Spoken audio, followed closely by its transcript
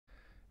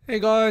Hey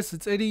guys,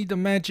 it's Eddie the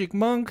Magic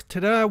Monk.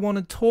 Today I want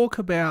to talk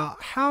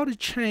about how to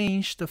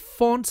change the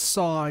font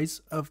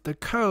size of the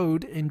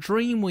code in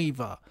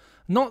Dreamweaver.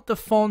 Not the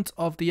font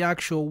of the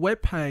actual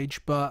web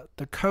page, but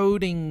the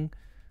coding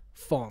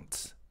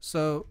font.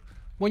 So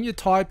when you're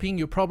typing,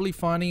 you're probably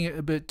finding it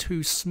a bit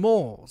too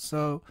small.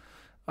 So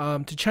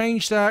to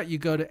change that, you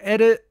go to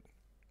Edit,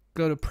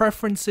 go to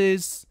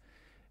Preferences,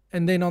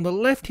 and then on the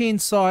left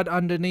hand side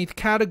underneath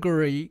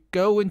Category,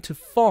 go into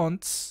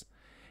Fonts,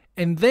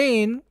 and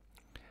then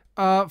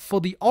for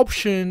the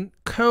option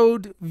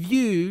Code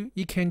View,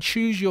 you can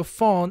choose your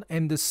font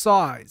and the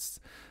size.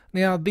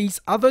 Now, these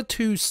other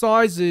two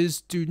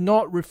sizes do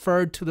not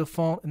refer to the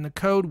font in the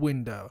code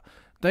window.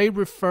 They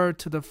refer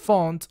to the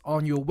font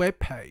on your web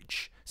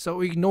page. So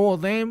ignore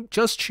them.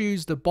 Just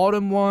choose the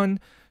bottom one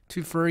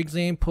to, for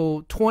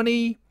example,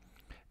 20.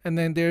 And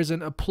then there's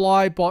an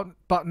apply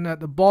button at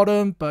the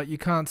bottom, but you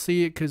can't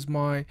see it because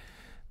my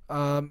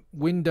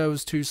window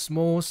is too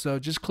small. So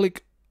just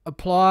click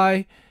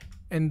apply,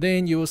 and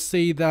then you will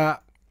see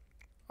that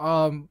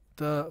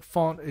the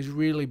font is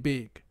really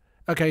big.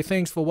 Okay,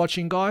 thanks for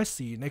watching guys.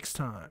 See you next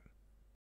time.